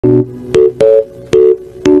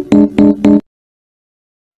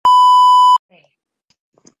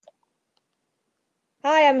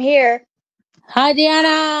Hi, I'm here. Hi,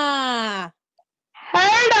 Diana!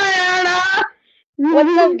 Hey, Diana!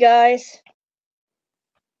 What's up, guys?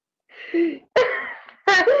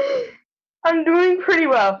 I'm doing pretty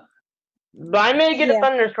well. But I may get a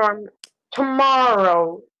thunderstorm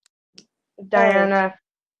tomorrow, Diana.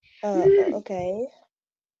 Okay.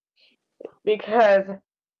 Because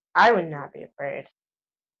I would not be afraid.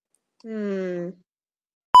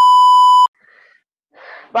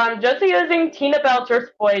 But I'm just using Tina Belcher's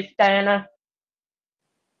voice, Diana.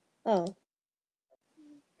 Oh.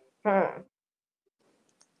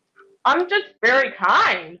 I'm just very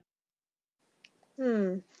kind.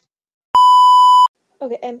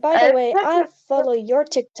 Okay, and by the way, I follow your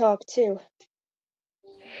TikTok too.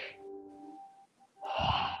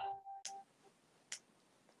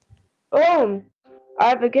 Oh, I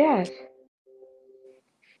have a guess.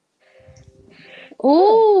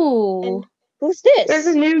 Ooh. And who's this? There's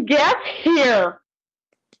a new guest here.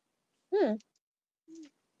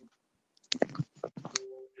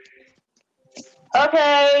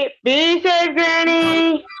 Okay, be safe,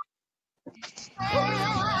 Granny.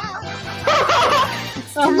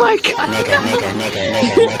 Oh my god.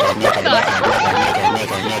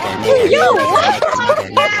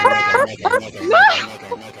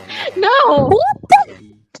 No! What the?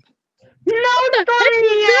 No, the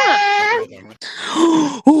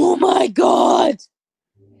Oh my god!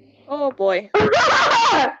 Oh boy.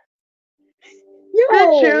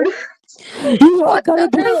 Richard, You are gonna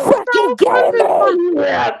be fucking kidding me!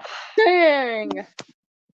 Dang!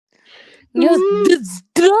 You're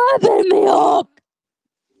disturbing me up!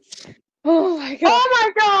 Oh my god. Oh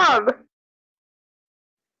my god!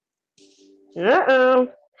 Uh-oh.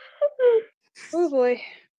 Oh boy.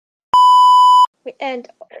 Wait, and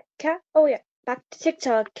cat. Oh yeah, back to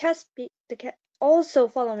TikTok. Caspi, the cat. Also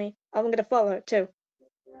follow me. I'm gonna follow it too.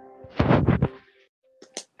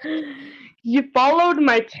 You followed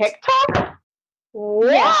my TikTok?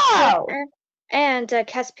 Wow! Yeah, and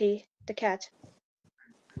Caspi, the cat.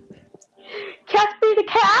 Caspi the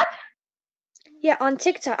cat? Yeah, on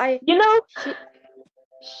TikTok. You know,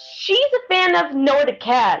 she's a fan of Noah the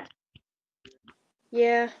cat.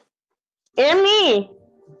 Yeah. And me.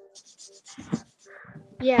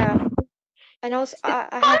 Yeah. And also, I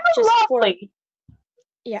have just lovely.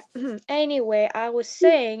 Yeah. Anyway, I was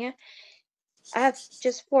saying, I have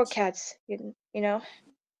just 4 cats. You know.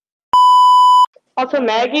 Also,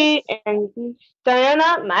 Maggie and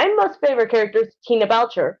Diana. My most favorite character is Tina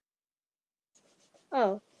Belcher.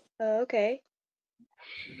 Oh. Okay.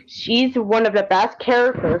 She's one of the best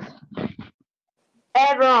characters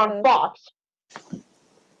ever on Fox.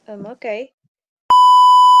 Okay.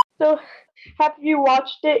 So, have you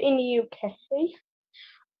watched it in the UK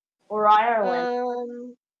or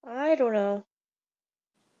Ireland? I don't know.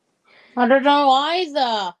 I don't know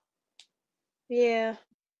either. Yeah.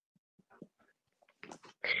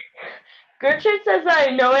 Gertrude says I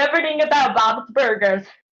know everything about Bob's Burgers.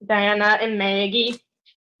 Diana and Maggie.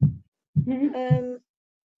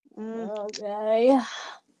 Okay.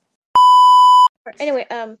 Anyway,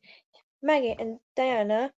 Maggie and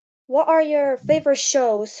Diana, what are your favorite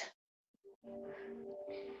shows?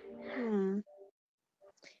 Well,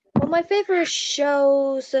 my favorite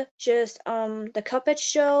shows just the Cuphead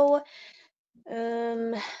show.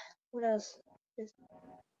 What else?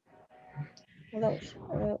 What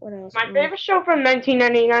else? My favorite show from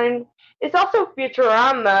 1999 is also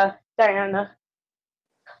Futurama, Diana.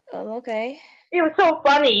 Okay. It was so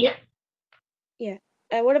funny. Yeah.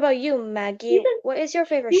 What about you, Maggie? What is your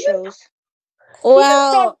favorite shows?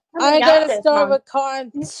 Well, I gotta start with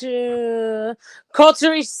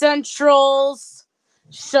Comedy Central's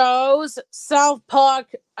shows, South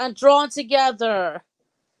Park, and Drawn Together.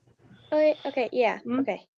 Okay, yeah.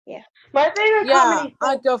 Okay, yeah. My favorite comedy.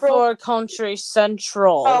 I go for Country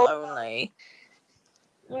Central only.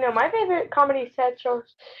 You know, my favorite Comedy Central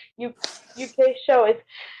UK show is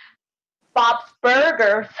Bob's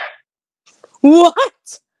Burgers.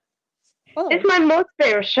 What? It's my most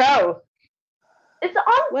favorite show. It's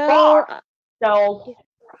on Fox, so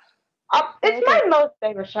it's my most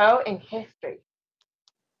favorite show in history.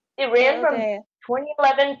 It ran from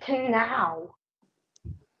 2011 to now.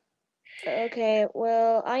 Okay,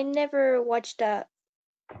 well, I never watched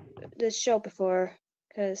this show before,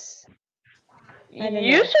 because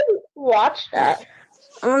you should watch that.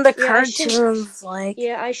 On the cartoons,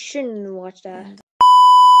 Yeah, I shouldn't watch that.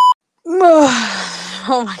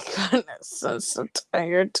 Oh my goodness, I'm so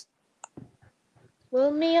tired.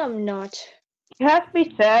 Well, me, I'm not. It has to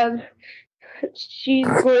be said, she's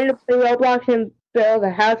going to play Roblox and build a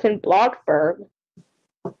house in Bloxburg.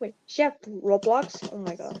 Wait, she have Roblox? Oh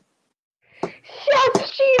my god.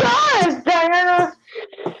 Yes, she does, Diana.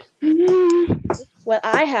 Well,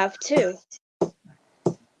 I have too.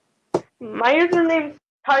 My username's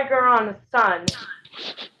Tiger on the Sun.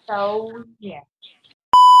 So yeah.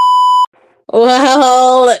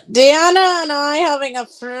 Well, Diana and I having a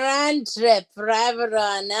friendship for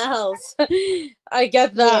everyone else. I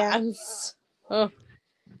get that. Yeah.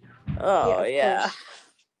 Yeah.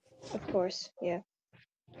 Of course, yeah.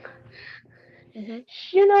 Mm-hmm.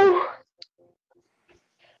 You know,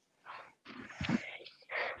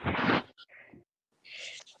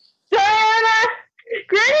 Diana,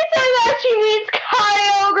 Granny said that she needs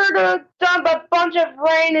Kyogre to dump a bunch of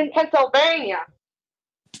rain in Pennsylvania.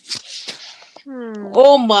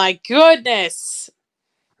 Oh my goodness.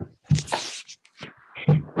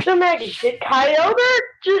 So Maggie, did Kyogre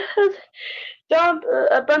just dump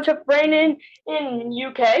a bunch of rain in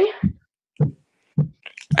UK?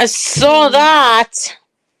 I saw that.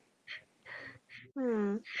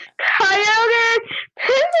 Kyogre,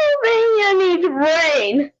 Pennsylvania needs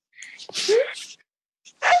rain.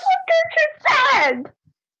 That's what Gertrude said.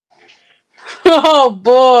 Oh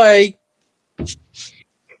boy.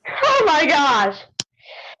 Oh my gosh.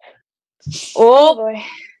 Oh boy.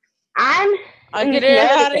 I could hear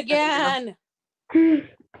that again. How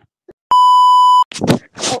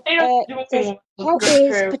is potato? How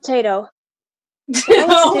is potato?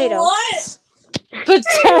 What?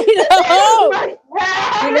 Potato!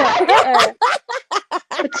 You know,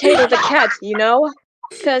 Potato the cat, you know?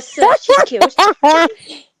 Because she's cute.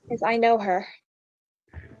 Because I know her.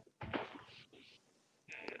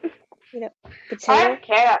 You know, Potato. I have a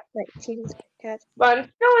cat. Like, Tina's cat. But I'm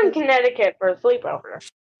still in Connecticut for a sleepover.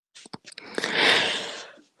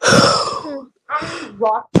 I'm in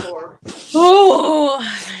Rockport. Oh.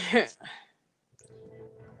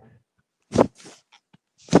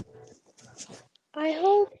 I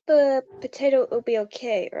hope the potato will be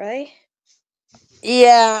okay, right?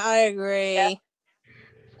 Yeah, I agree. Yeah.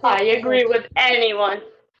 I agree with anyone.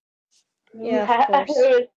 Yeah, of course. Who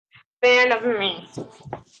is a fan of me.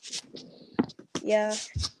 Yeah.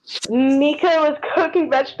 Mika was cooking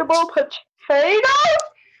vegetable potatoes?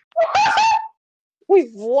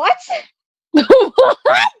 Wait, what? What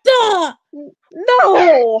the?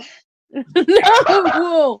 No!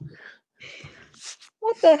 No!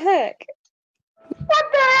 What the heck? What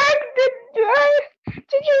the heck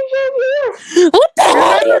did you do here? What the hell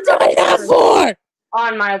are you doing that for?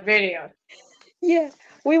 On my video. Yeah,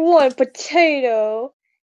 we want potato.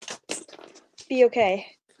 Be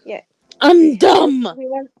okay. Yeah. I'm dumb. We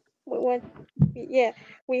want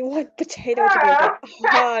potato to be okay.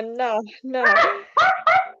 Oh no. No.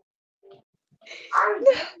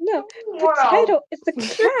 Potato is the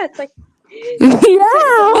cat. Like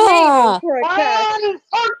yeah. For a cat.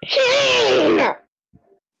 14!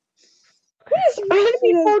 What is I'm gonna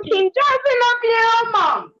be 14 just enough you,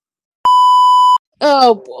 Mom.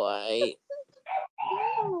 Oh boy.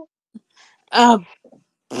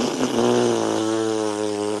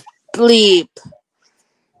 Bleep.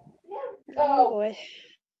 Oh boy.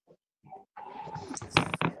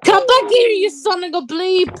 Come back here, you son of a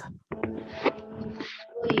bleep.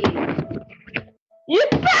 You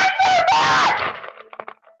sent me back!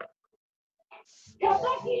 Come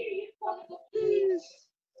back here, you son of a bleep.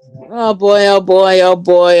 Oh boy, oh boy, oh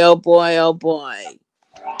boy, oh boy, oh boy.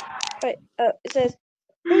 Wait, it says,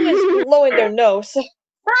 who is blowing their nose?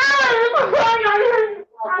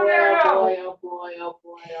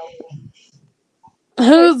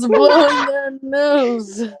 Who's blowing their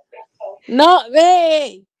nose? Not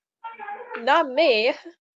me! Not me.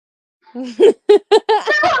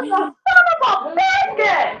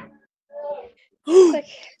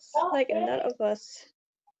 like none of us.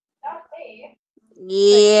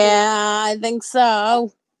 Yeah, I think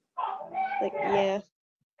so. Like, yeah.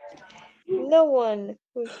 No one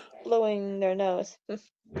who's blowing their nose.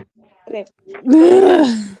 Okay.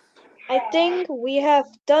 I think we have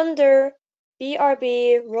thunder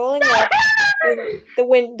BRB rolling up in the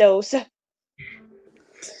windows.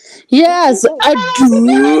 Yes, I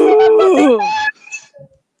do.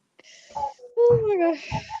 Oh my god.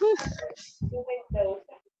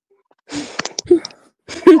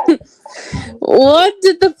 What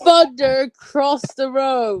did the thunder cross the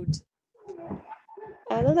road?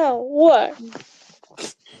 I don't know. What?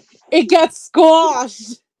 It got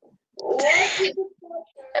squashed.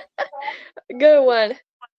 Good one.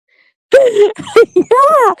 Yeah,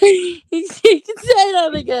 you can say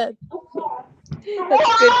that again. That's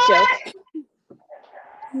a good joke.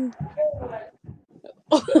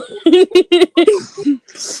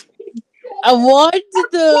 I wanted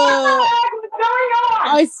the. What's going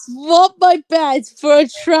on? I swapped my bed for a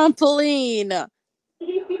trampoline.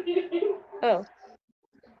 Oh.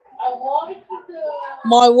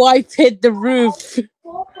 My wife hit the roof.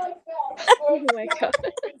 Oh my god.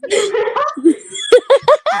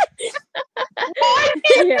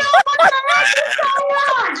 Yeah.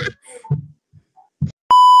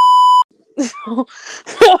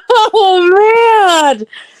 Oh man!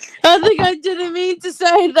 I think I didn't mean to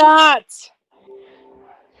say that.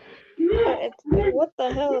 What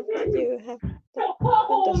the hell did you have the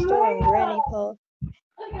thunderstorm, Granny Paul?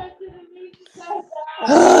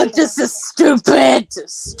 This is stupid!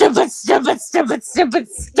 Stupid! That's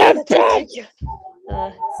ridiculous.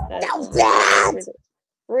 That's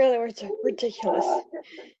really ridiculous.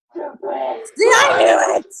 See, I knew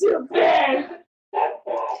it!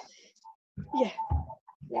 Yeah.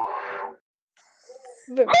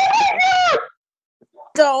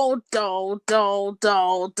 Don't.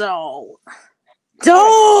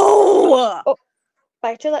 Oh,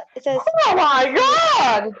 back to that. It says. Oh my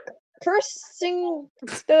god! Cursing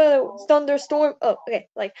the thunderstorm. Oh, okay.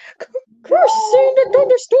 Like cursing the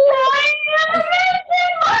thunderstorm.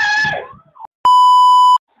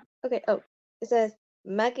 Okay. Oh, it says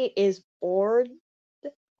Maggie is bored.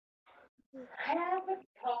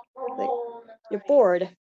 Like, you're bored,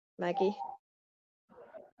 Maggie.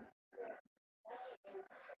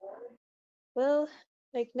 Well,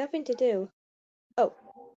 like nothing to do. Oh,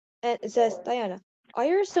 and it says Diana. Are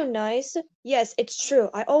you so nice? Yes, it's true.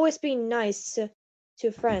 I always be nice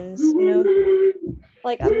to friends, you know?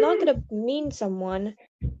 Like, I'm not gonna mean someone,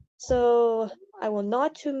 so I will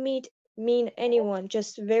not to mean anyone,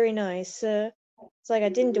 just very nice. It's like I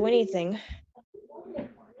didn't do anything.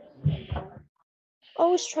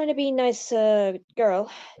 Always trying to be nice, girl,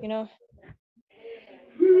 you know?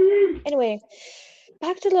 Anyway,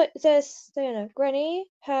 back to this, Diana. Granny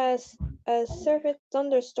has a surface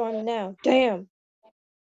thunderstorm now. Damn!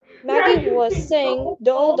 Maggie was saying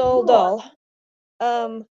doll.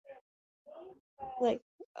 Like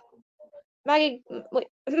Maggie, wait,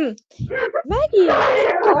 Maggie,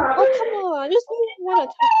 just talk. Oh come on, I just wanna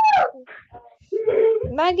talk.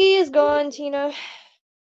 Maggie is gone, Tina.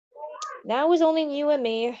 Now it's only you and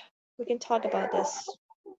me. We can talk about this.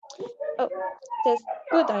 Oh, it says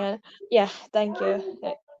good, Diana. Yeah, thank you.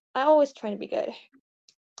 I always try to be good.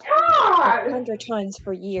 100 times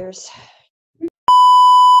for years.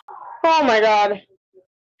 Oh my god.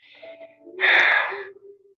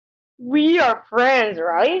 We are friends,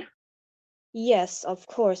 right? Yes, of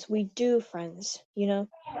course, we do, friends, you know?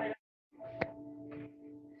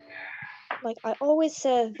 Like, I always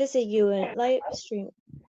visit you in live stream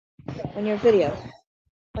on your video,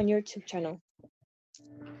 on your YouTube channel.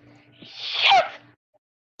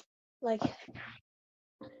 Like,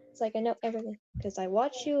 it's like I know everything, because I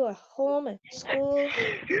watch you at home, at school,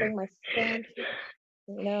 bring my phone,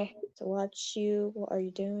 you know, to watch you. What are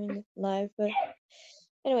you doing live? But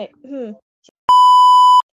anyway,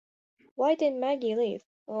 why did Maggie leave?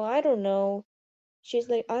 Well, I don't know. She's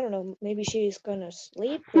like, I don't know, maybe she's gonna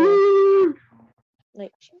sleep or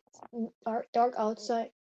like dark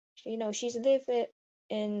outside. You know, she's living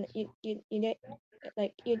in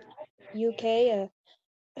like UK.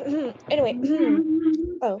 Anyway,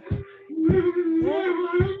 oh,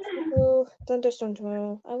 thunderstorm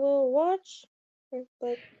tomorrow. I will watch,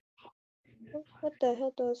 but what the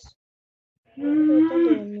hell does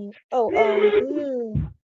thunder mean? Oh, let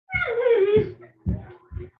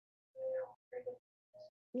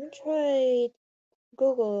me try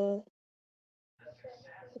Google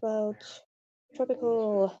about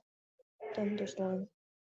tropical thunderstorm.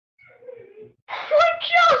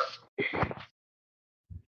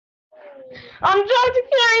 I'm just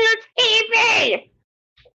hearing your TV!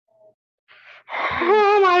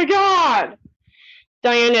 Oh my god!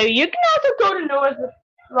 Diana, you can also go to Noah's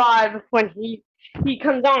live when he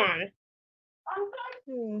comes on.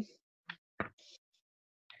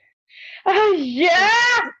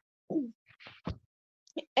 Yeah!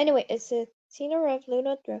 Anyway, it's a Tina of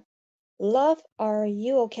Luna. Love, are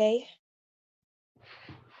you okay?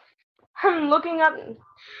 I'm looking up.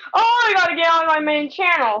 Oh, I gotta get on my main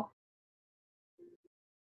channel.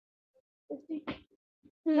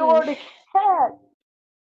 You're the cat.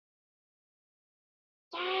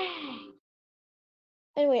 Dang.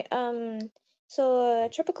 Anyway, so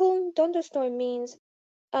tropical thunderstorm means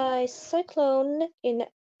a cyclone in.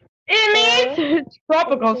 It means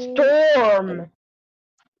tropical storm.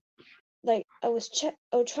 Like I was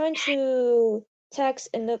trying to text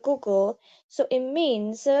in the Google, so it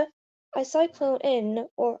means a cyclone in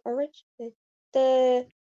or originated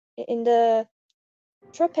in the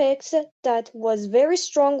tropics that was very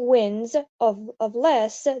strong winds of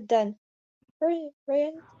less than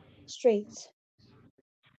hurricane streets.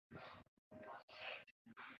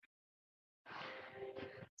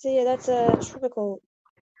 So yeah, that's a tropical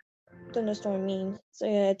thunderstorm mean. So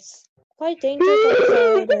yeah, it's quite dangerous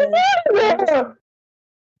outside.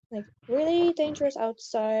 Like really dangerous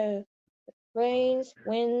outside. Rains,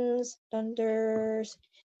 winds, thunders.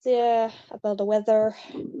 So yeah, about the weather.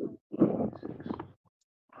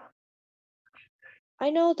 I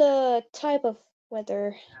know the type of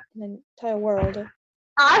weather in the entire world.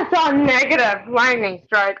 I saw negative lightning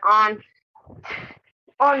strike on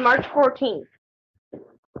March 14th.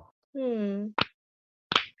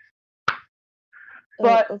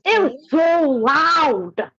 But okay. It was so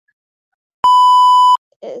loud.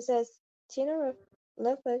 It says, Tina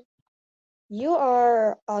Leopard, you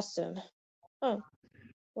are awesome. Oh,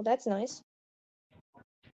 well, that's nice.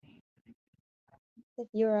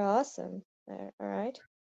 You're awesome. Alright.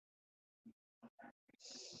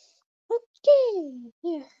 Okay,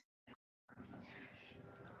 yeah.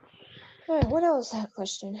 Alright, what else I have a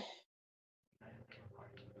question?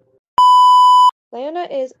 Leona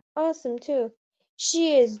is awesome too.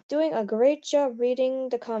 She is doing a great job reading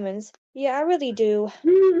the comments. Yeah, I really do.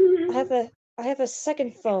 I have a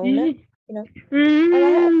second phone, you know, and I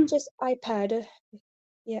have just iPad.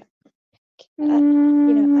 Yeah.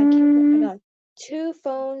 I got 2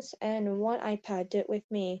 phones and 1 iPad with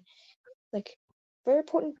me. Like, very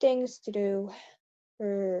important things to do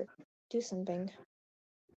or do something.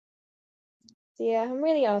 So yeah, I'm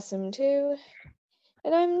really awesome too.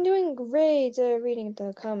 And I'm doing great reading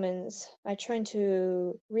the comments. I trying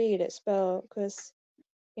to read it spell because,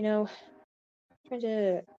 trying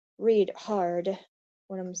to read hard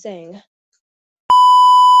what I'm saying.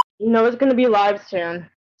 It's gonna be live soon,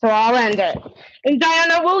 so I'll end it. And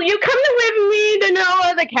Diana, will you come with me to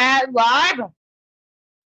Noah the Cat live?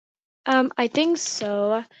 I think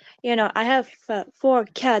so. I have 4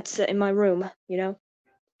 cats in my room,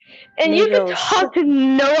 And you can talk to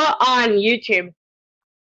Noah on YouTube.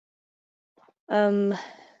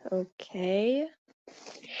 Okay.